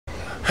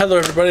Hello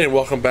everybody and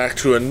welcome back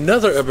to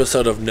another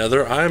episode of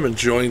Nether. I am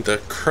enjoying the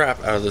crap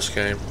out of this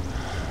game.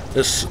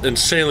 It's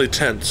insanely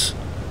tense.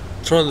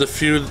 It's one of the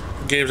few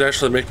games that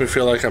actually make me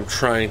feel like I'm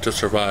trying to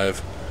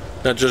survive,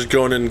 not just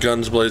going in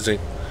guns blazing.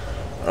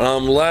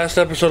 Last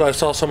episode I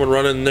saw someone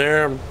run in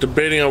there. I'm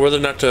debating on whether or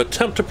not to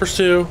attempt to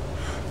pursue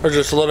or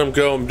just let him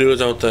go and do his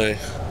own thing.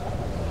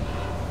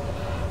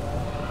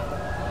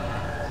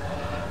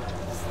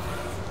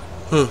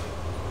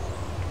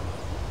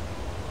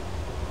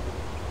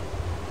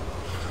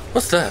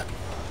 What's that?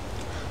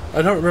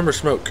 I don't remember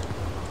smoke.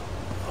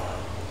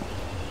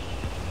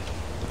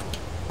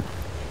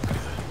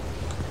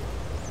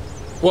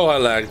 Whoa, I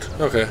lagged.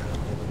 Okay.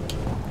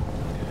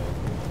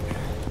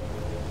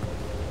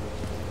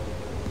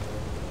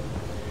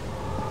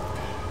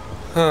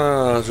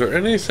 Is there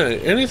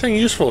anything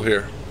useful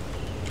here?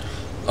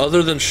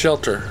 Other than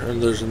shelter,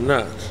 and there's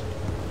not.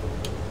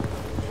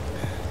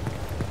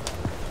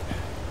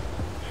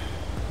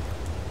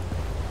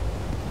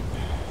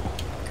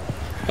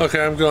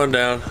 Okay, I'm going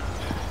down.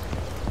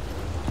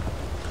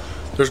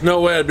 There's no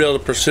way I'd be able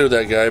to pursue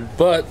that guy,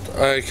 but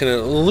I can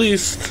at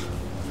least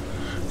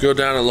go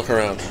down and look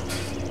around.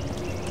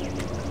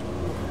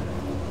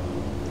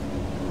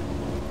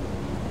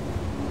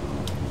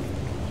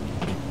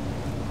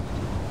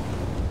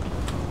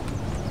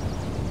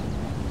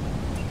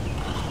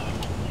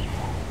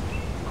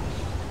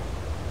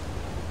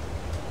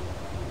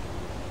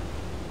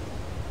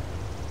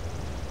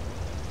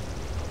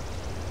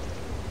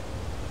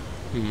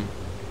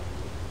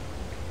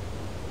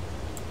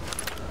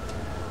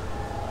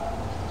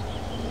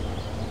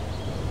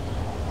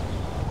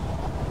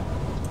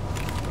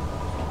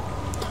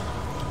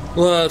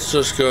 Let's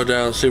just go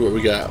down and see what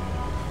we got.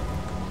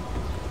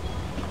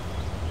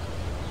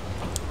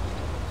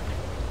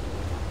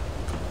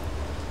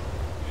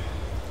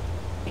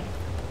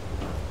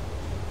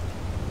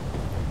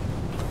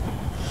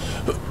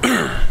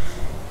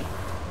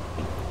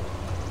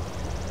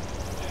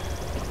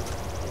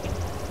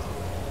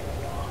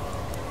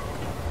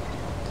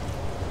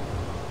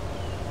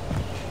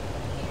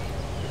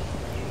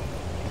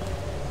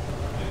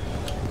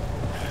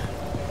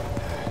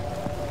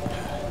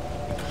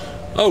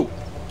 Oh!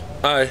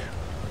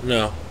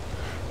 No.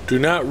 Do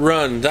not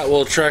run. That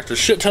will attract a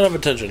shit ton of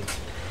attention.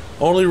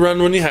 Only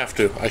run when you have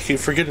to. I keep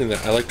forgetting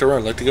that. I like to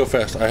run. I like to go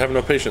fast. I have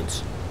no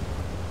patience.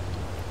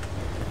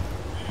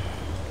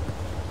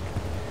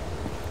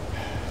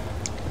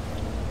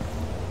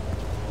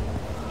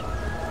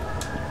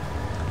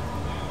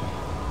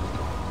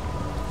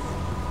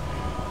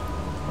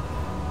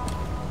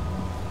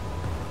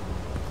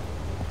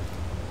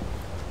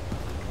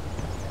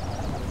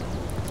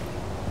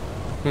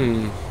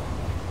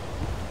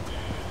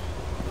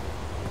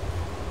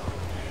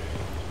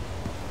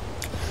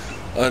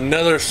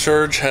 Another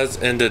surge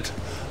has ended.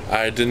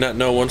 I did not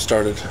know one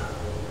started.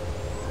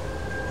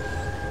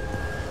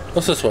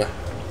 What's this way?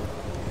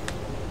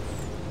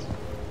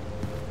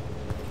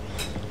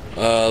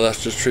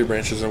 That's just tree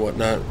branches and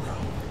whatnot.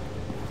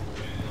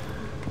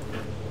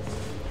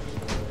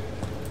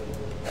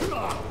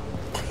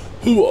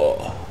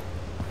 Hooah!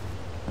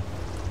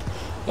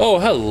 Oh,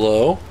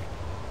 hello.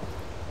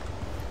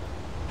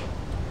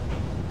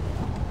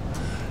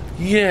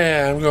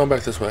 Yeah, I'm going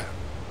back this way.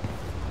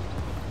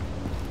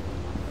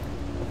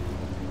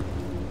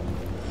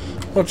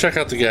 I'll check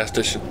out the gas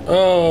station.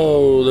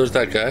 Oh, there's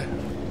that guy.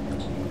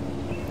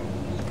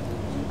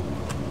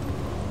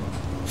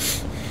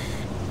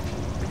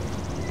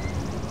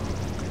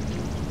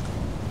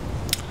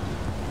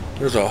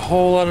 There's a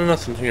whole lot of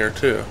nothing here,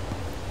 too.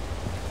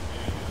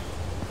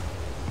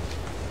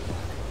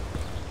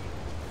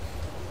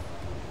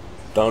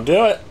 Don't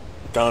do it.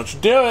 Don't you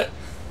do it.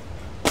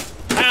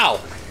 Ow!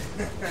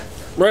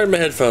 Right in my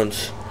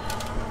headphones.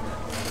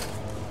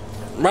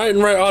 Right in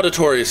my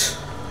auditories.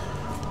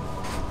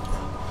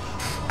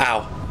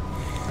 Ow.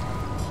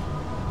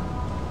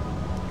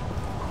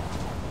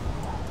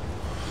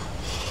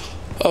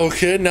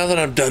 Okay, now that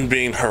I'm done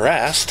being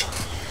harassed,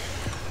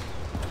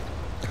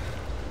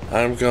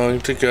 I'm going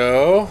to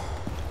go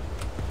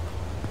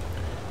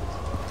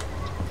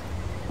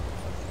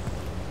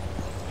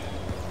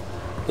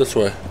this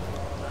way.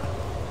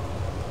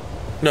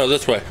 No,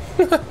 this way.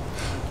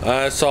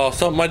 I saw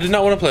something I did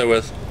not want to play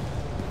with.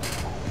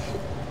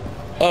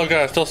 Oh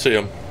god, I still see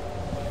him.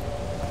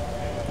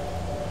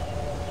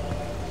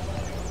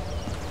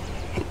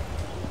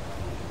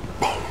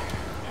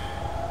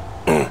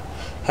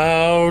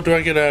 How do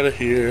I get out of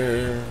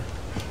here?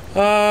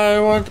 I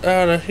want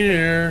out of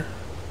here.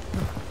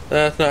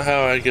 That's not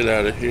how I get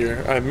out of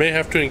here. I may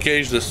have to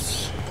engage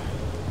this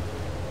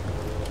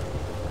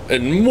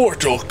in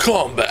Mortal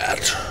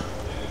Kombat.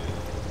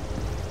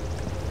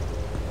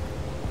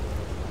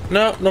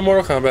 No, no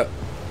Mortal Kombat.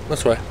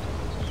 This way.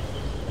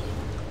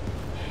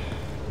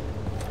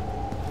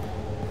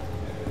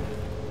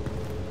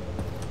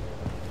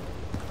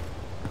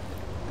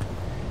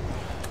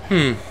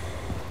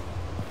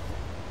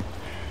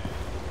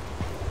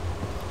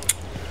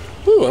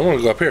 Ooh, I want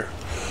to go up here.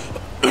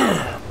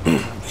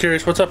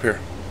 Curious what's up here.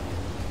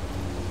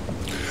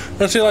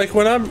 And see, like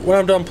when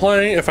I'm done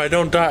playing, if I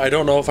don't die, I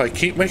don't know if I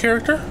keep my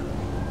character.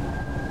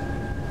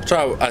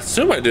 So I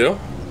assume I do.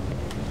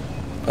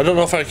 I don't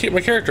know if I keep my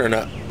character or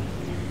not.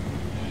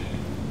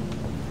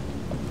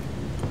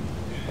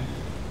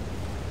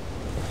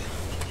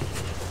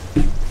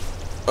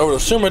 I would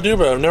assume I do,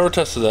 but I've never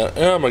tested that.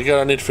 Oh my god,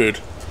 I need food.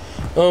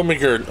 Oh my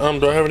god.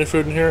 Do I have any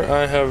food in here?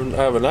 I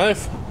have a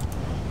knife.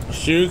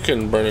 So you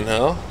can burn in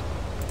hell.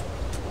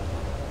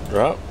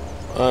 Drop.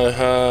 I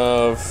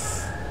have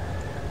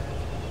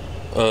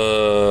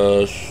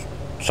a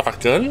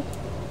shotgun.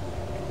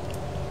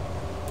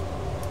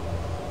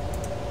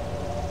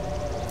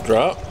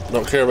 Drop.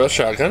 Don't care about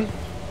shotgun.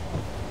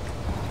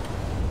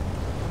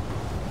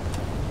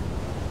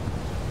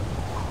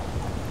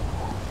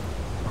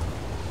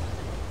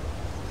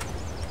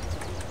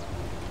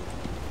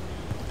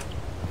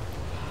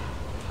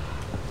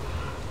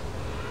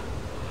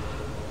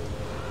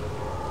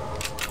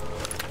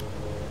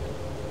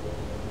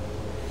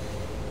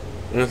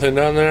 Anything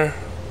down there?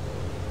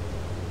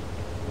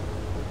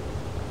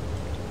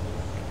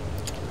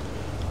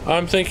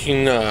 I'm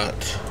thinking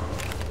not.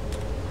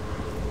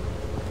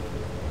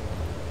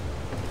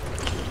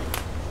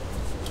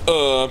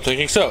 I'm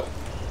thinking so.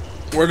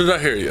 Where did I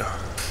hear you?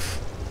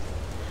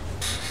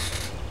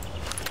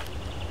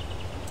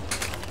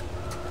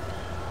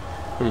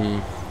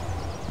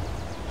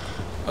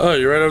 Oh,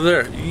 you're right over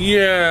there.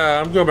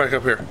 Yeah, I'm going back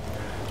up here.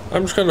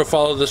 I'm just going to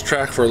follow this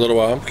track for a little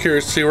while. I'm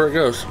curious to see where it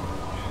goes.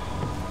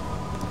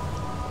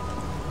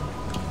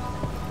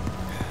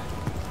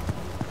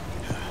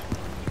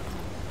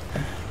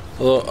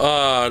 Hello?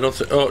 I don't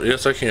think. Oh,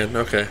 yes, I can.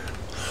 Okay.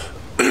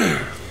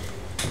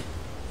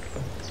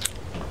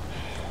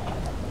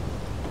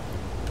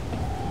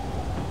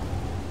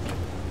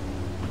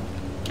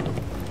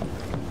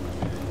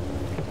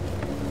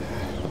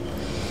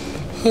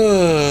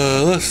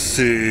 Let's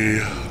see.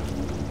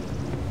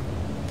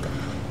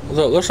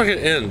 Although it looks like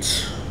it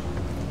ends.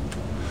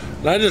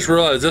 And I just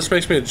realized this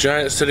makes me a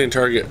giant sitting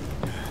target.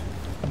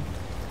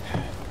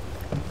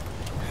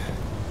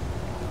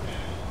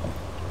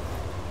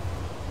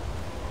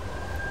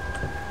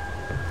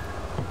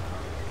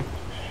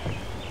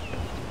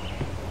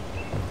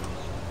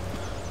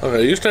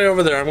 Okay, you stay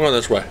over there. I'm going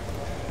this way.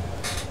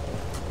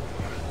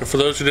 And for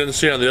those who didn't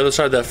see, on the other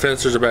side of that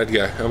fence, there's a bad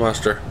guy, a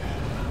monster.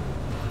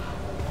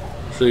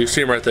 So you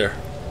see him right there.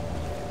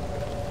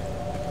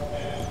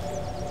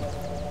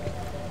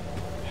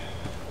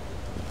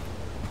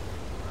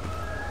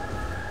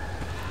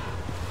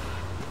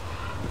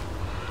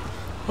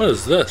 What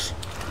is this?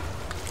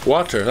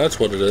 Water, that's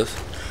what it is.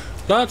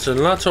 Lots and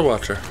lots of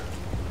water.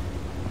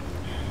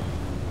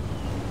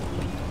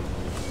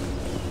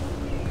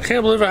 I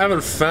can't believe I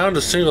haven't found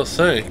a single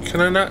thing.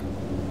 Can I not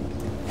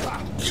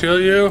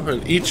kill you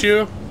and eat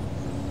you?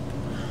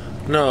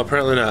 No,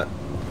 apparently not.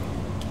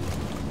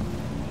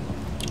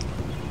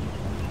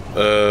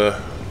 I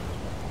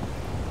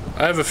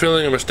have a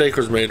feeling a mistake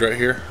was made right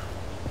here.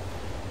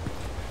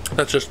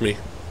 That's just me.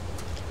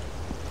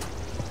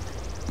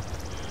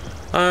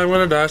 I'm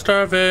gonna die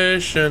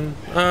starvation.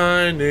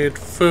 I need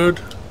food.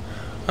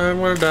 I'm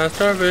gonna die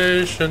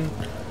starvation.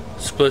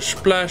 Splish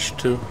splash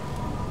too.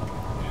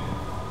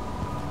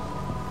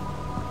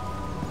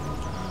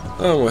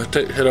 I'm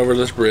gonna head over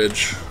this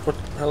bridge.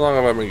 How long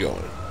have I been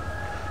going?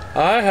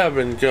 I have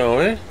been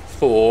going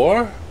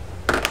for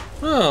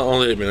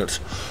only 8 minutes.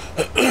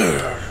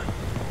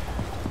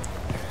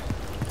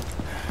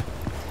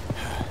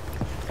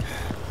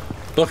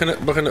 Booking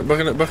it, booking it,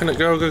 booking it, booking it.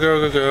 Go, go,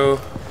 go, go, go.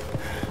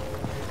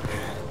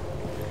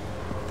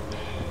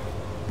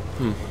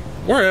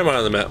 Where am I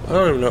on the map? I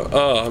don't even know.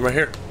 Oh, I'm right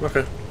here.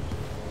 Okay.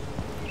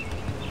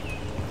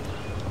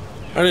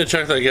 I need to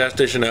check that gas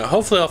station out.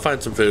 Hopefully I'll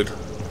find some food.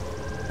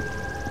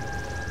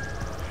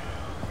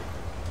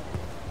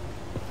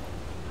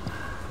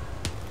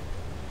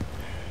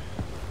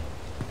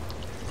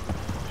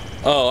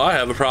 Oh, I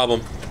have a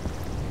problem.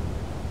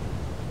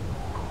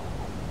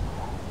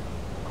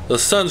 The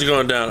sun's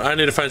going down. I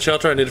need to find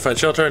shelter. I need to find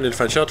shelter. I need to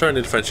find shelter. I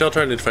need to find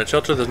shelter. I need to find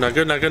shelter. That's not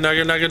good. Not good. Not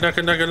good. Not good. Not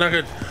good. Not good. Not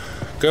good.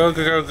 Go.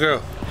 Go. Go.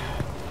 Go.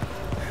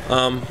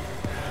 I'm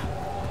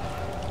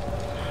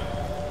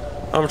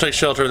gonna take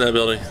shelter in that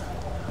building.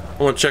 I'm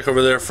gonna check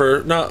over there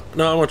for no. I'm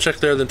gonna check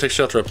there, then take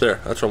shelter up there.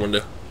 That's what I'm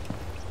gonna do.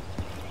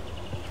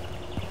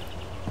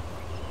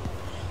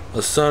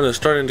 The sun is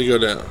starting to go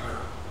down.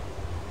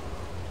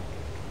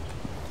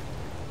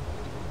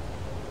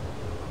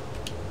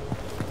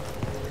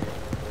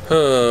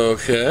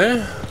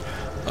 Okay.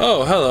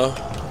 Oh, hello.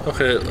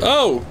 Okay.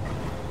 Oh!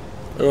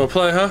 You wanna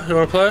play, huh? You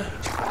wanna play?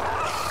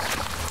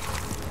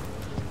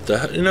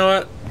 You know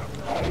what?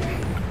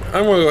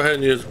 I'm gonna go ahead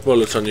and use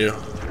bullets on you.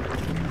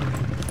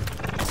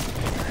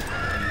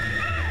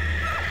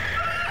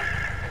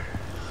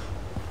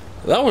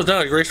 That was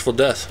not a graceful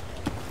death.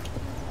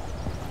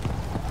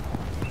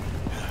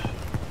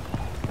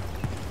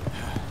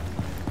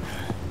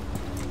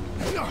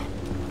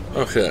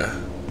 Okay.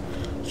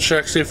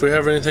 Check, see if we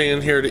have anything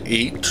in here to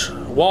eat.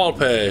 Wall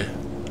pay.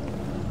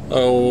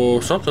 Oh,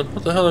 something.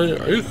 What the hell are you?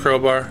 Are you a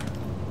crowbar?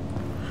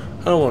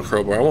 I don't want a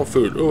crowbar, I want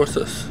food. Oh, what's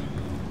this?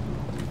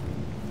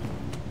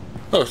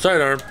 Oh,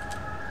 sidearm.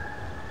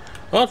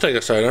 I'll take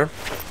a sidearm.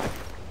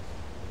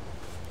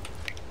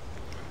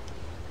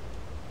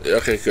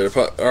 Okay, good.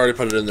 I already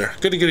put it in there.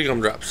 Goody goody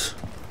gumdrops.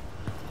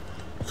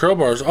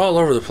 Crowbars all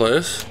over the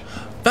place.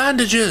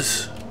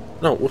 Bandages!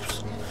 No,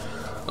 whoops.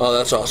 Oh,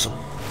 that's awesome.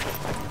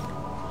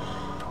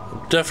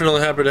 I'm definitely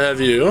happy to have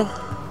you.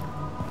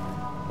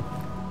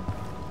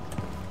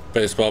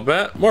 Baseball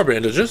bat. More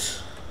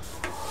bandages.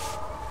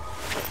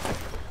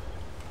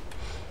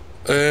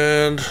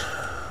 And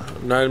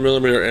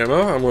 9mm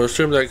ammo. I'm going to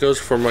assume that goes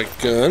for my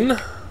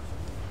gun.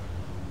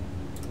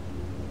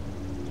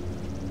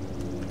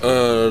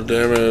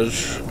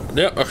 Damage.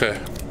 Yep, okay.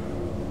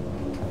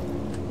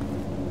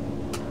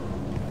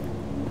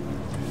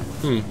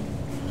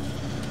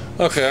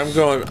 Okay, I'm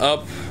going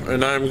up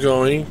and I'm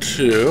going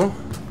to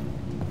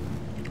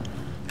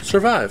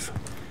survive.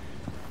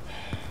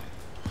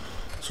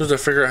 As soon as I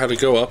figure out how to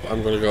go up,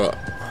 I'm going to go up.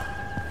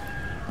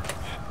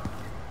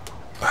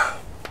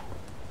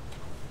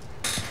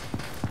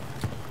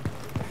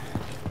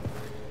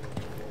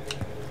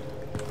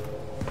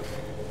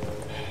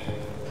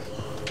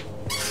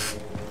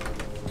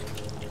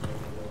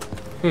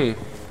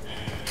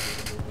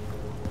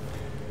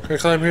 Can I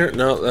climb here?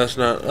 No, that's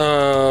not.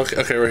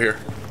 Okay, right here.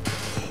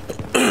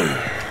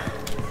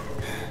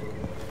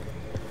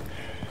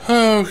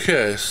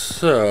 Okay,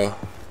 so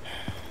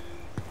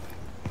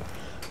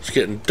it's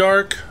getting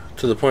dark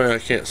to the point I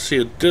can't see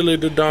a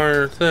diddly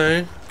darn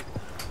thing.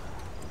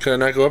 Can I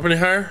not go up any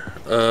higher?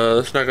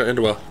 That's not gonna end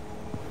well.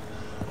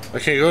 I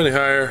can't go any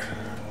higher.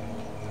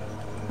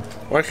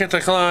 Why can't I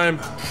climb?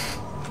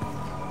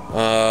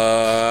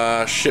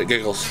 Shit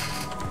giggles.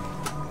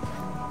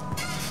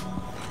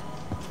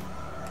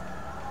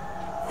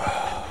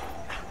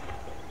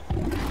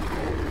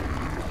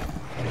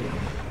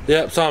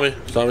 Yep, saw me.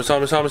 Saw me.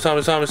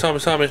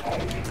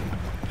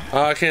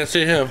 I can't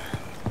see him.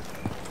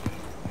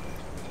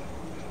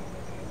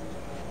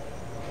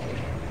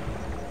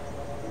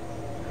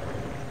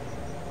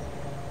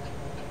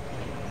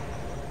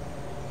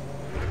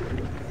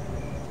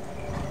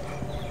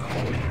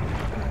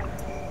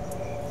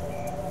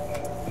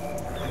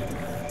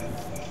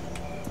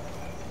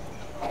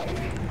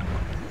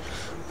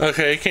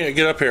 Okay, he can't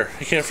get up here.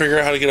 He can't figure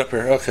out how to get up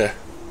here. Okay.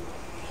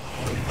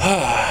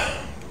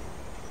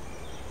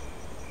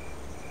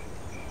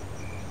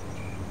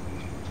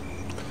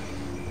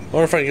 I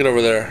wonder if I can get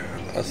over there.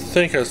 I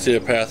think I see a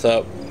path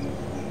up.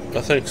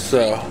 I think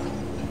so.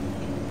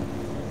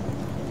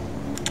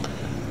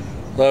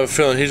 I have a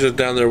feeling he's just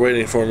down there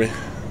waiting for me.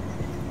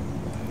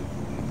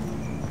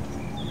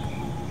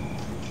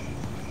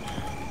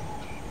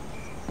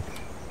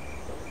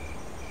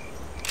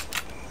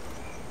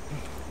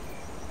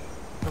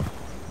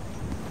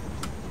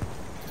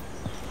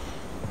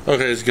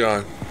 Okay, he's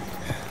gone.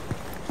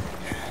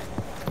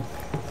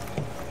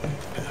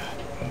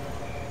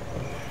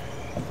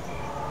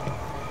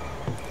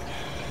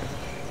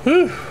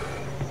 Whew.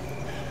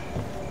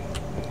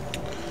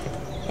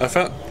 I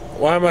found.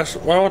 Why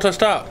won't I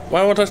stop?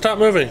 Why won't I stop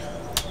moving?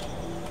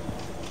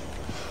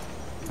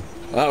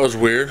 That was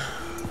weird.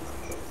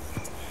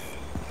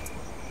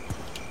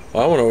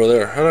 Well, I went over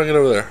there. How do I get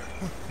over there?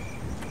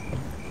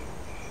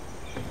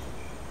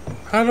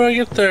 How do I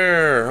get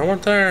there? I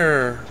went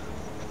there.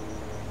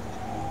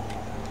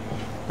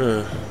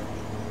 Huh.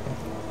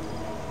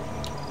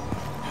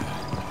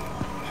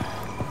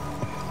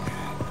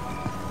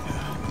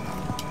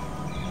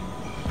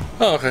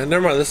 Oh, okay,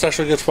 never mind. This is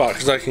actually a good spot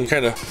because I can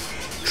kind of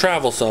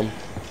travel some.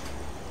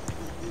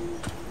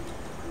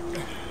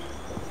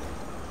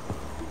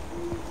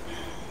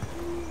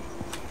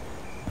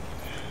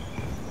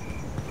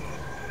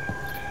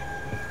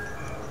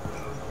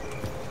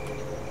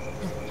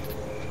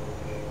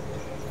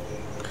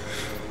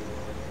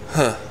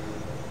 Huh.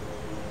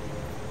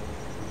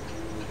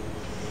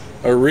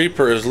 A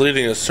Reaper is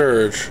leading a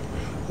surge.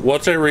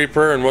 What's a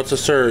Reaper and what's a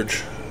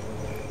surge?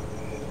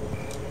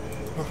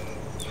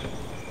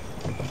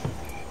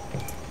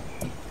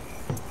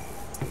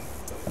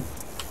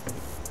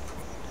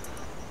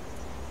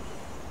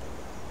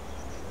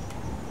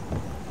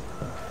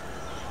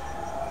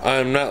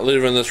 I'm not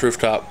leaving this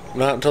rooftop.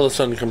 Not until the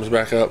sun comes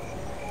back up.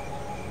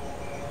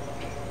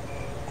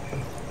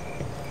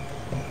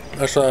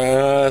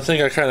 Actually, I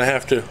think I kind of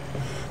have to.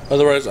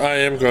 Otherwise, I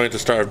am going to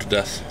starve to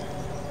death.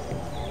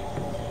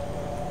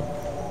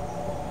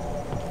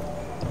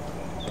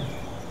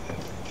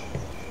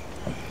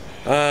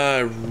 I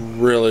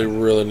really,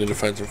 really need to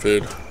find some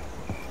food.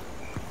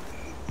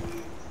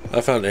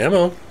 I found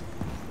ammo.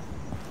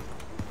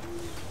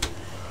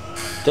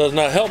 Does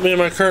not help me in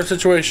my current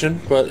situation,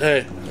 but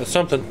hey, that's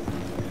something.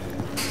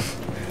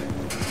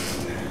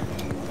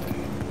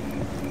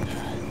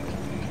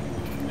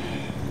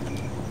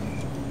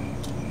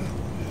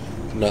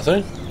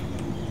 Nothing.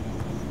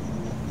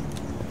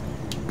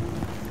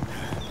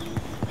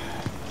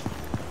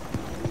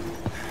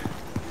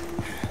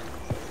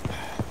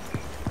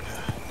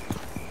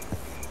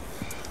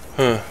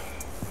 Huh.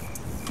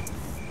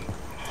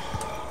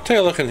 Take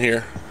a look in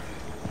here.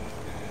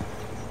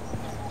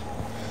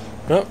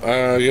 Nope,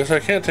 I guess I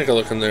can't take a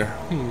look in there.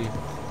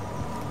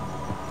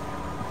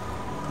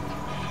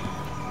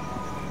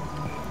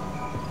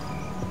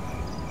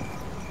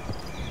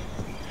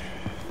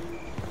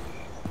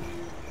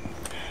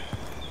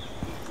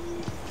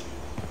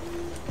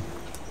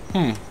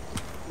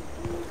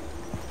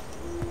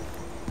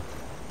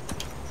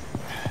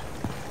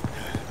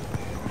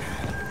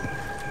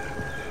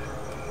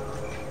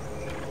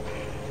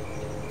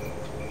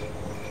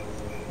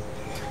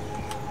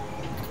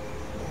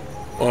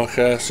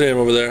 Okay, I see him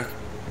over there.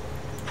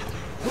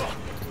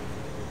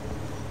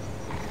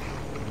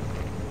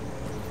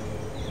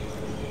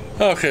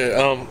 Okay,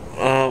 uh-oh.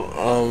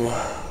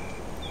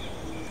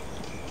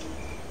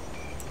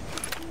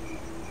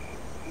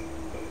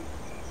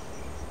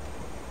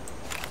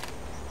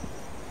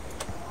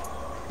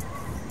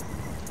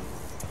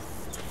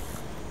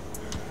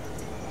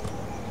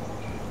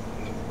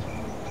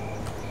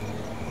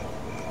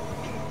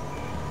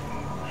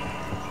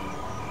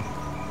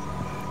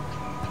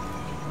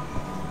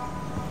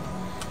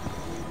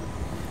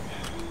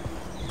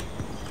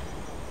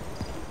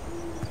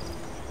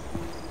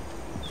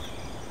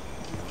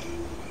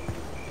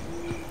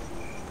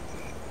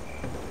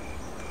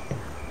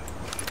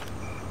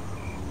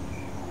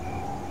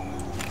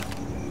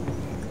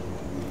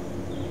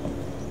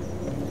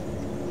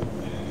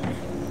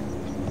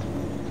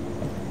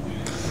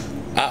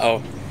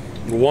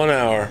 1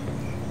 hour.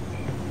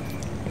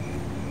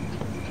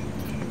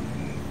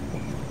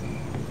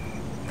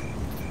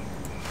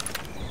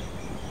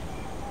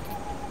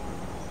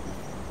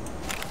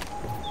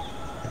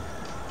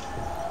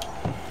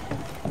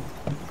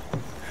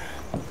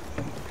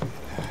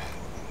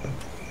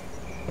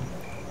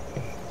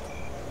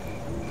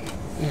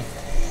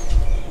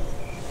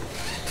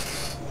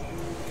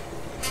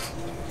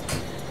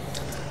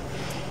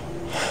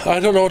 I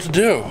don't know what to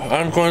do.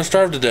 I'm going to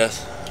starve to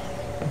death.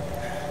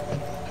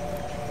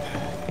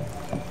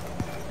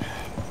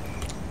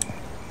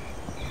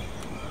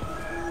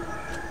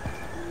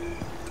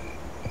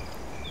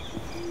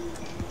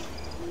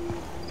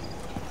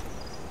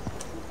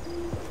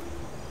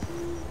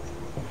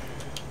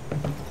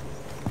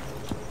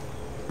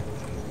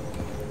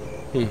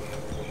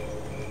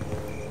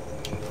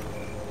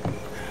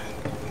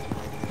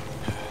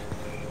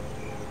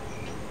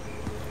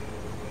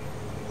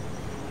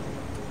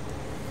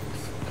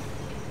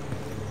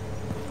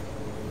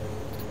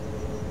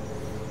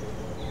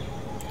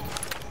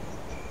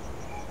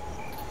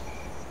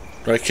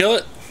 Do I kill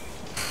it?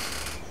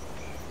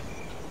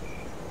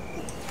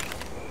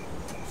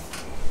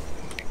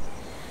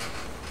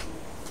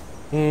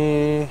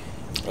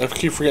 I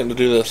keep forgetting to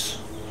do this.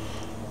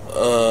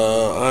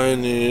 I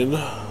need...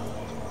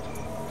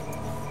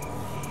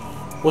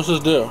 What's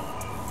this do?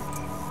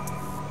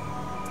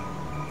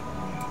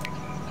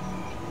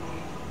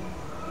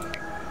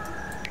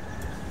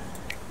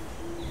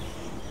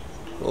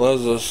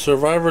 Allows a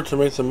survivor to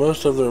make the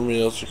most of their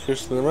meals,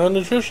 increasing the amount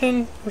of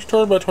nutrition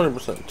restored by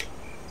 20%.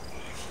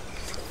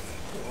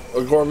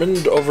 A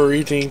gourmand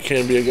overeating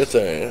can be a good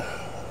thing.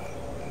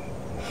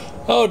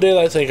 Oh,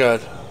 daylight, thank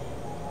God.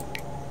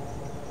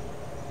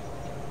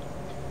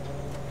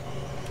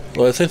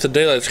 Well, I think the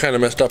daylight's kind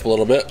of messed up a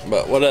little bit,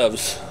 but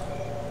whatevs.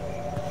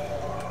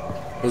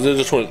 Because it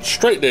just went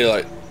straight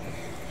daylight.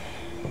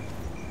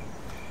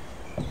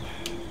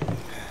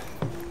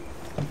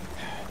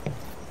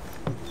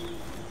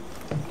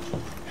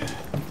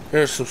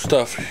 Here's some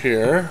stuff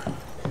here.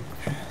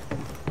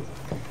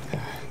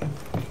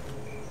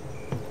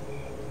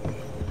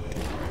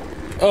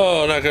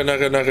 Oh, not good, not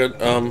good, not good.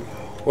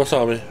 What's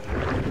on me?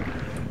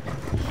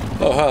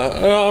 Oh, hi.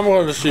 I'm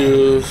going to just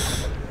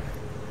use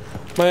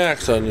my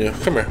axe on you.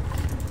 Come here.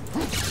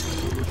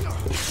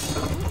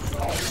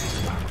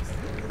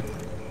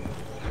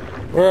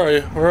 Where are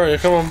you? Where are you?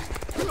 Come on.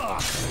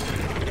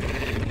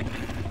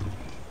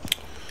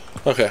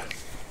 Okay.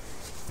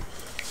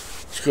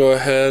 Let's go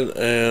ahead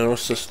and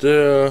what's this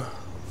do?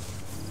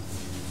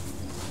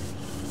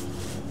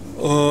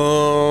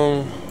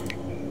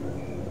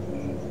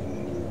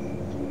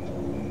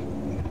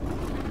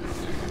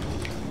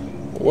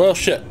 Well,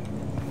 shit.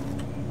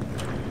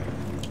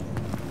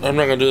 I'm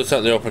not gonna do this out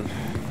in the open.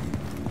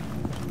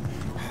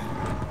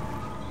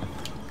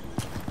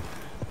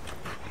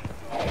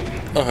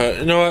 Okay,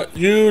 you know what?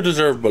 You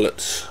deserve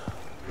bullets.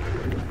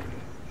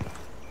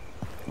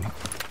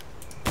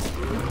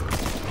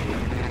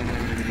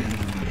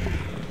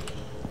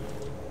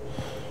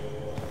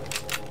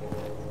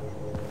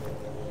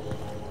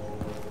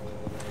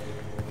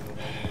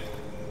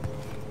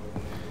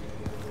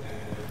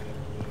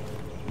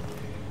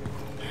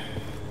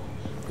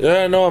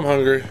 Yeah, I know I'm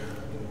hungry.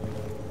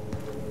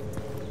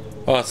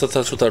 Oh, I thought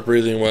that's what that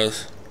breathing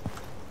was.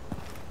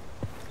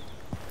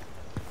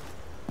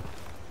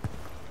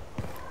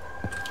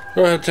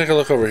 Go ahead and take a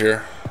look over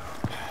here.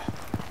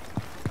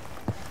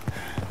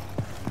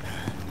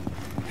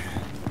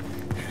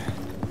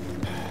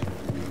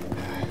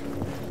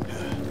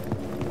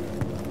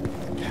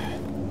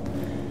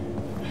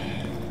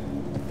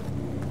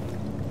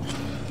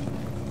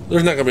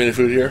 There's not gonna be any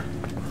food here.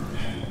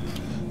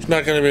 There's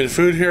not going to be any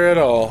food here at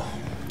all.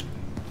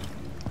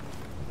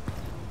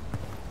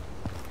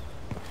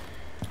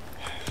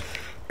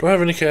 Do I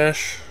have any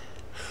cash?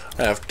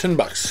 I have 10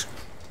 bucks.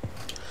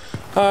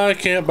 I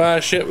can't buy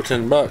shit with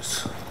 10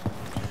 bucks.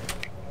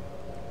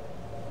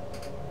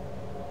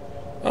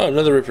 Oh,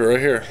 another Reaper right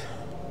here.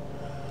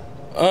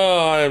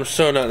 Oh, I am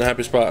so not in a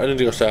happy spot. I need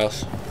to go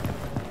south.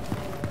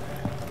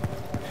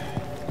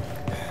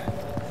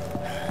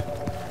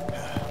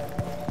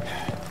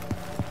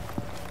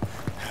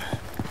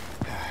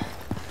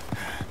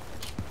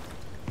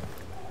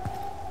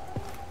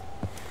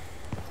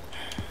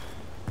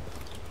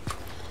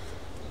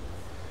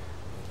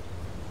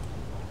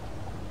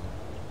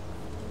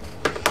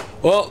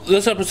 Well,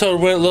 this episode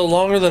went a little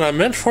longer than I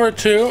meant for it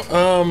to.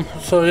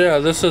 So yeah,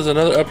 this is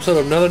another episode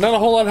of Nether. Not a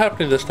whole lot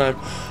happening this time.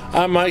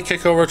 I might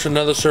kick over to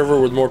another server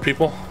with more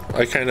people.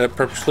 I kind of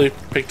purposely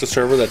picked a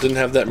server that didn't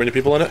have that many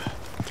people in it.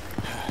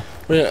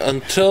 But yeah,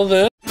 until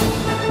then.